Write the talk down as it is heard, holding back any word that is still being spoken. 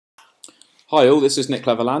Hi all, this is Nick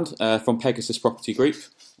Leatherland from Pegasus Property Group.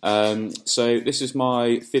 So this is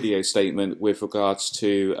my video statement with regards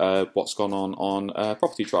to what's gone on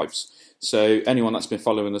property tribes. So anyone that's been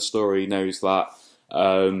following the story knows that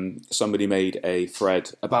somebody made a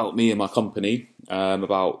thread about me and my company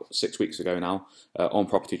about 6 weeks ago now on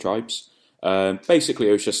property tribes. Basically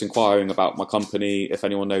it was just inquiring about my company, if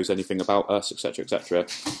anyone knows anything about us, etc, etc.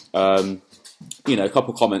 You know, a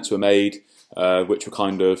couple of comments were made which were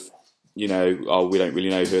kind of, you know, oh, we don't really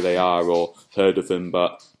know who they are or heard of them,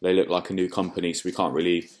 but they look like a new company, so we can't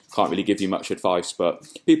really give you much advice. But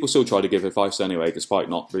people still try to give advice anyway, despite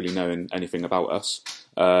not really knowing anything about us.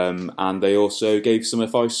 And they also gave some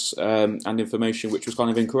advice and information which was kind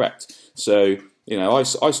of incorrect. So, you know, I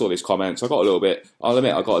saw these comments. I got a little bit, I'll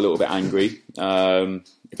admit, I got a little bit angry, a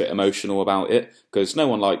bit emotional about it, because no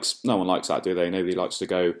one likes that, do they? Nobody likes to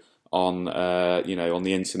go on, you know, on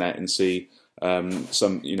the internet and see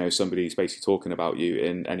somebody's basically talking about you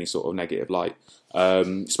in any sort of negative light,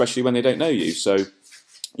 especially when they don't know you. So,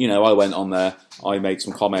 you know, I went on there, I made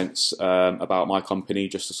some comments about my company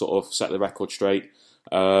just to sort of set the record straight.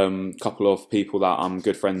 A couple of people that I'm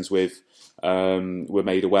good friends with were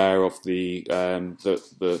made aware of the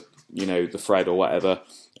you know, the thread or whatever.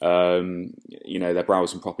 You know, they're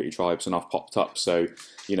browsing property tribes and I've popped up, so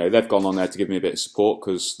you know, they've gone on there to give me a bit of support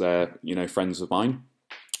because they're, you know, friends of mine,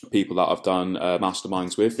 people that I've done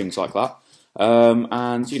masterminds with, things like that.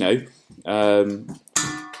 And you know,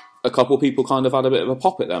 a couple of people kind of had a bit of a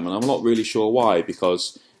pop at them, and I'm not really sure why,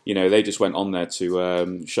 because you know, they just went on there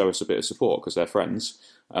to show us a bit of support because they're friends.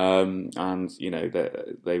 And you know,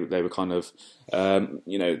 they were kind of,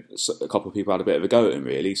 you know, a couple of people had a bit of a go at him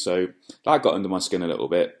really, so that got under my skin a little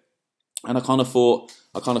bit. And I kind of thought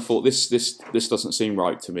this doesn't seem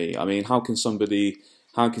right to me. I mean, how can somebody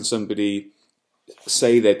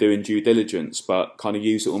say they're doing due diligence but kind of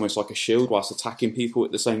use it almost like a shield whilst attacking people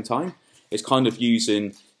at the same time? It's kind of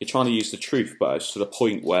you're trying to use the truth, but it's to the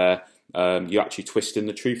point where you're actually twisting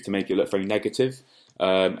the truth to make it look very negative.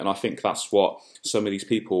 And I think that's what some of these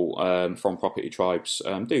people from property tribes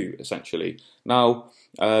do, essentially. Now,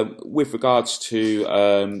 with regards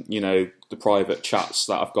to, you know, the private chats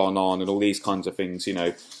that have gone on and all these kinds of things, you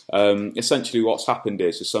know, essentially what's happened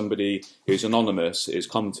is somebody who's anonymous has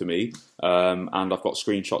come to me, and I've got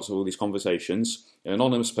screenshots of all these conversations. An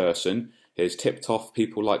anonymous person has tipped off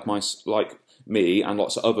people like me and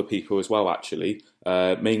lots of other people as well, actually,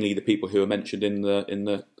 mainly the people who are mentioned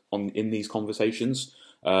in these conversations.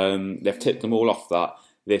 They've tipped them all off that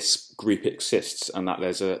this group exists and that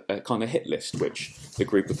there's a kind of hit list which the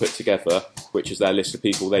group have put together, which is their list of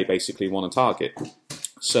people they basically want to target.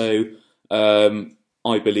 So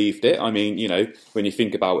I believed it. I mean, you know, when you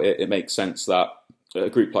think about it, it makes sense that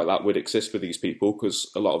a group like that would exist with these people,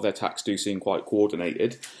 because a lot of their attacks do seem quite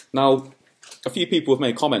coordinated. Now, a few people have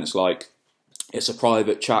made comments like, it's a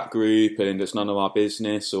private chat group and it's none of our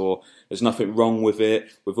business, or there's nothing wrong with it.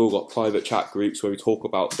 We've all got private chat groups where we talk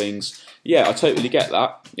about things. Yeah, I totally get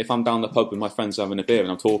that. If I'm down the pub with my friends having a beer and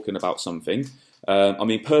I'm talking about something, I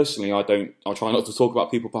mean, personally, I try not to talk about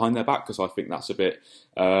people behind their back because I think that's a bit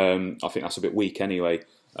weak anyway.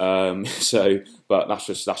 But that's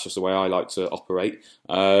just the way I like to operate.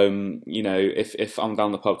 You know, if I'm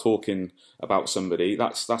down the pub talking about somebody,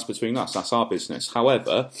 that's between us, that's our business.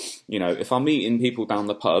 However, you know, if I'm meeting people down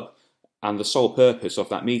the pub and the sole purpose of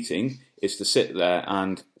that meeting is to sit there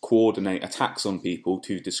and coordinate attacks on people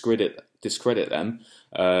to discredit them,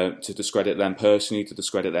 to discredit them personally, to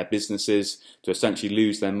discredit their businesses, to essentially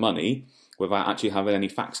lose their money without actually having any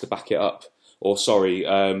facts to back it up, or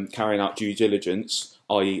carrying out due diligence,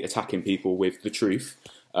 i.e. attacking people with the truth,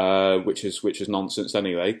 which is nonsense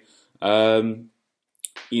anyway.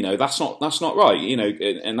 You know, that's not right, you know,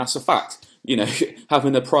 and that's a fact. You know,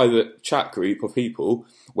 having a private chat group of people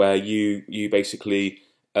where you basically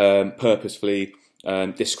purposefully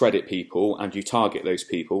discredit people and you target those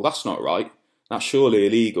people, that's not right. That's surely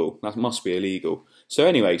illegal. That must be illegal. So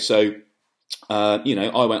anyway, you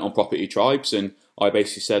know, I went on property tribes and I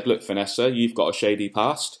basically said, look, Vanessa, you've got a shady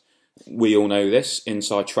past. We all know this.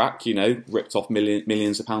 Inside track, you know, ripped off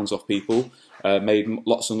millions of pounds off people, made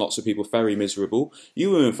lots and lots of people very miserable.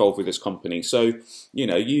 You were involved with this company, so you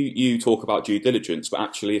know, you talk about due diligence, but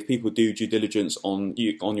actually, if people do due diligence on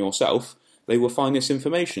yourself, they will find this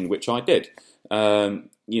information, which I did.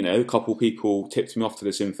 You know, a couple people tipped me off to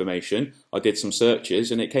this information. I did some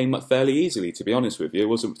searches, and it came up fairly easily. To be honest with you, it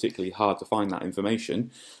wasn't particularly hard to find that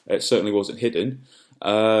information. It certainly wasn't hidden.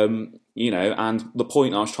 You know, and the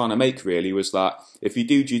point I was trying to make really was that if you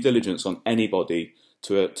do due diligence on anybody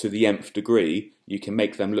to the nth degree, you can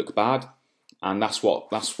make them look bad. and that's what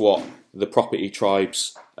the Property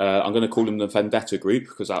Tribes. I'm going to call them the Vendetta Group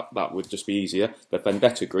because that would just be easier. The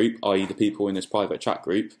Vendetta Group, i.e., the people in this private chat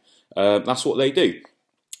group. That's what they do.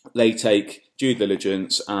 They take due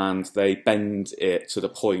diligence and they bend it to the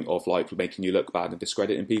point of like making you look bad and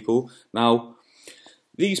discrediting people. Now,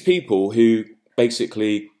 these people who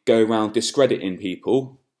basically go around discrediting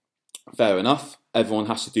people, fair enough. Everyone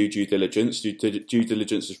has to do due diligence. Due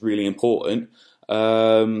diligence is really important.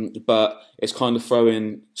 But it's kind of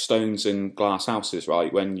throwing stones in glass houses,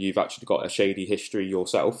 right? When you've actually got a shady history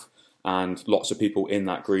yourself, and lots of people in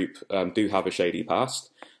that group do have a shady past.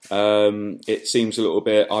 It seems a little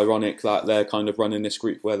bit ironic that they're kind of running this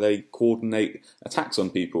group where they coordinate attacks on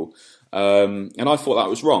people. And I thought that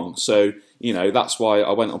was wrong. So, you know, that's why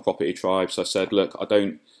I went on Property Tribes. I said, look, I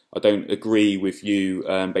don't agree with you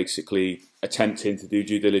basically attempting to do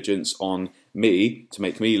due diligence on me to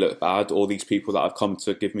make me look bad, or these people that have come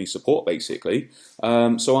to give me support, basically.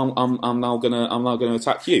 So I'm now gonna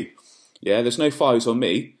attack you. Yeah, there's no fires on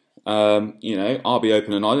me. You know, I'll be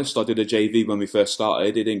open and honest. I did a JV when we first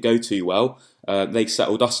started. It didn't go too well. They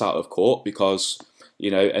settled us out of court because,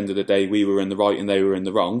 you know, end of the day, we were in the right and they were in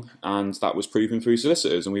the wrong, and that was proven through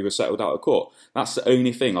solicitors, and we were settled out of court. That's the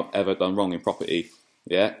only thing I've ever done wrong in property.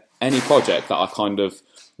 Yeah, any project that I kind of,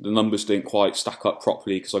 the numbers didn't quite stack up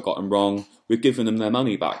properly because I got them wrong, we've given them their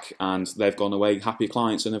money back and they've gone away happy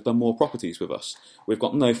clients and have done more properties with us. We've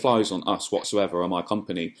got no flies on us whatsoever on my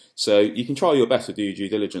company. So you can try your best to do due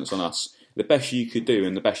diligence on us. The best you could do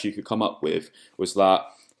and the best you could come up with was that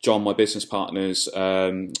John, my business partner's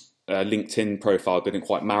LinkedIn profile didn't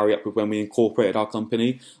quite marry up with when we incorporated our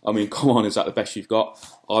company. I mean, come on, is that the best you've got?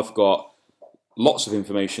 I've got lots of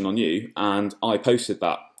information on you, and I posted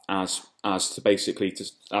that as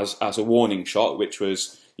a warning shot, which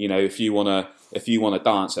was, you know, if you wanna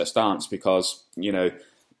dance, let's dance, because, you know,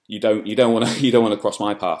 you don't want to cross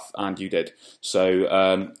my path, and you did.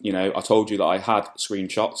 So you know, I told you that I had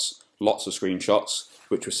screenshots, lots of screenshots,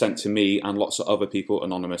 which were sent to me and lots of other people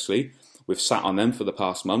anonymously. We've sat on them for the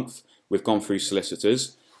past month. We've gone through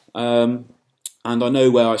solicitors, and I know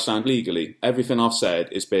where I stand legally. Everything I've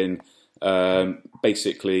said has been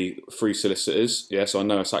basically through solicitors. Yeah, so I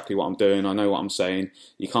know exactly what I'm doing. I know what I'm saying.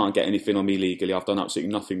 You can't get anything on me legally. I've done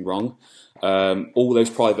absolutely nothing wrong. All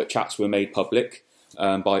those private chats were made public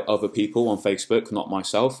by other people on Facebook, not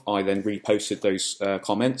myself. I then reposted those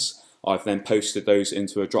comments. I've then posted those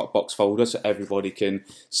into a Dropbox folder so everybody can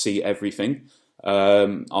see everything.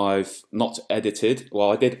 I've not edited.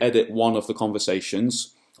 Well, I did edit one of the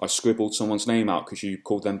conversations. I scribbled someone's name out because you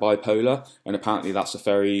called them bipolar, and apparently that's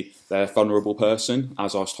they're a vulnerable person,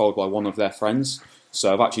 as I was told by one of their friends.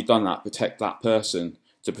 So I've actually done that, protect that person,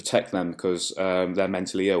 to protect them because they're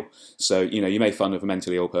mentally ill. So, you know, you make fun of a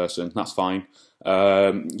mentally ill person, that's fine.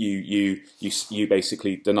 You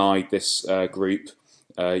basically denied this group.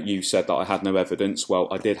 You said that I had no evidence. Well,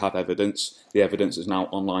 I did have evidence. The evidence is now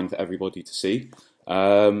online for everybody to see,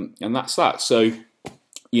 and that's that. So,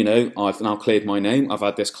 you know, I've now cleared my name. I've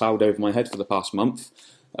had this cloud over my head for the past month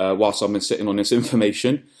whilst I've been sitting on this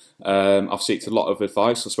information. I've sought a lot of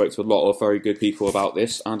advice. I spoke to a lot of very good people about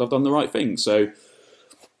this, and I've done the right thing. So,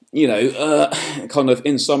 you know, kind of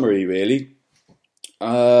in summary, really,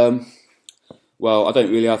 well, I don't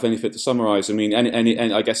really have anything to summarise. I mean,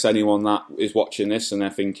 I guess anyone that is watching this and they're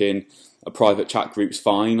thinking a private chat group's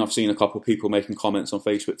fine. I've seen a couple of people making comments on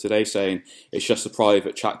Facebook today saying it's just a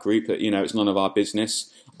private chat group, that, you know, it's none of our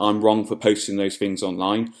business. I'm wrong for posting those things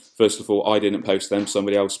online. First of all, I didn't post them.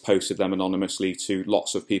 Somebody else posted them anonymously to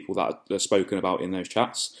lots of people that are spoken about in those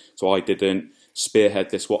chats. So I didn't spearhead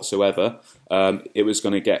this whatsoever. It was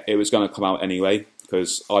going to come out anyway,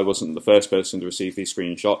 because I wasn't the first person to receive these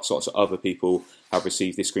screenshots. Lots of other people have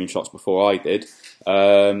received these screenshots before I did.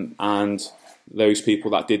 And those people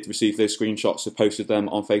that did receive those screenshots have posted them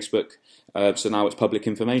on Facebook. So now it's public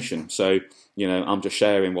information. So, you know, I'm just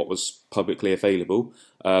sharing what was publicly available.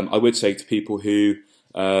 I would say to people who,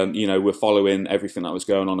 you know, were following everything that was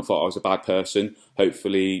going on and thought I was a bad person,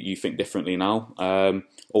 hopefully you think differently now.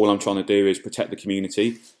 All I'm trying to do is protect the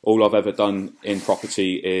community. All I've ever done in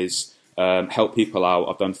property is help people out.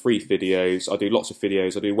 I've done free videos. I do lots of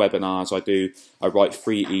videos. I do webinars. I write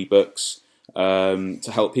free ebooks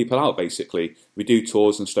to help people out, basically. We do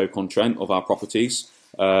tours in Stoke-on-Trent of our properties.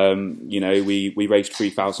 You know, we raised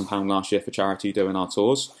 £3,000 last year for charity doing our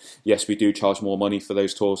tours. Yes, we do charge more money for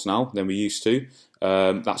those tours now than we used to.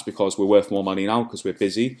 That's because we're worth more money now because we're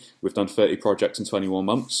busy. We've done 30 projects in 21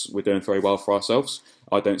 months. We're doing very well for ourselves.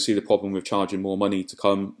 I don't see the problem with charging more money to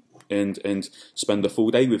come and spend a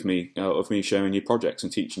full day with me, of me showing you projects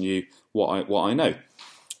and teaching you what I know.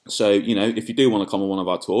 So, you know, if you do want to come on one of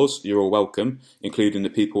our tours, you're all welcome, including the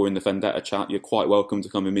people in the Vendetta chat. You're quite welcome to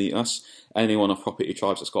come and meet us. Anyone of Property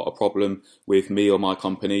Tribes that's got a problem with me or my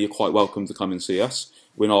company, you're quite welcome to come and see us.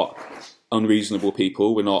 We're not unreasonable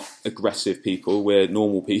people. We're not aggressive people. We're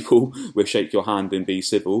normal people. We'll shake your hand and be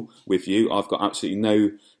civil with you. I've got absolutely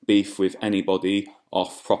no beef with anybody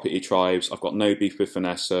off Property Tribes. I've got no beef with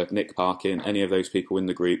Vanessa, Nick Parkin, any of those people in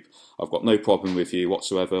the group. I've got no problem with you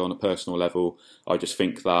whatsoever on a personal level. I just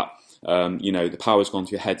think that you know, the power's gone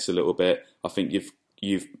to your heads a little bit. I think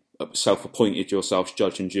you've self-appointed yourselves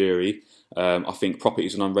judge and jury. I think property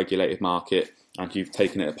is an unregulated market, and you've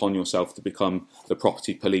taken it upon yourself to become the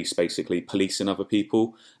property police, basically policing other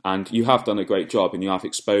people. And you have done a great job, and you have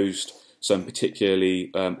exposed some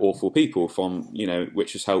particularly awful people from, you know,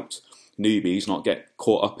 which has helped newbies not get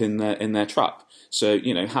caught up in their trap. So,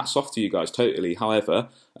 you know, hats off to you guys totally. However,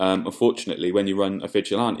 unfortunately, when you run a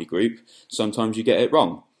vigilante group, sometimes you get it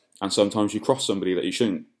wrong, and sometimes you cross somebody that you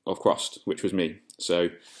shouldn't have crossed, which was me. So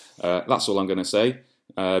that's all I'm going to say.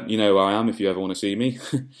 You know where I am if you ever want to see me.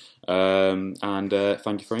 And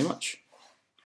thank you very much.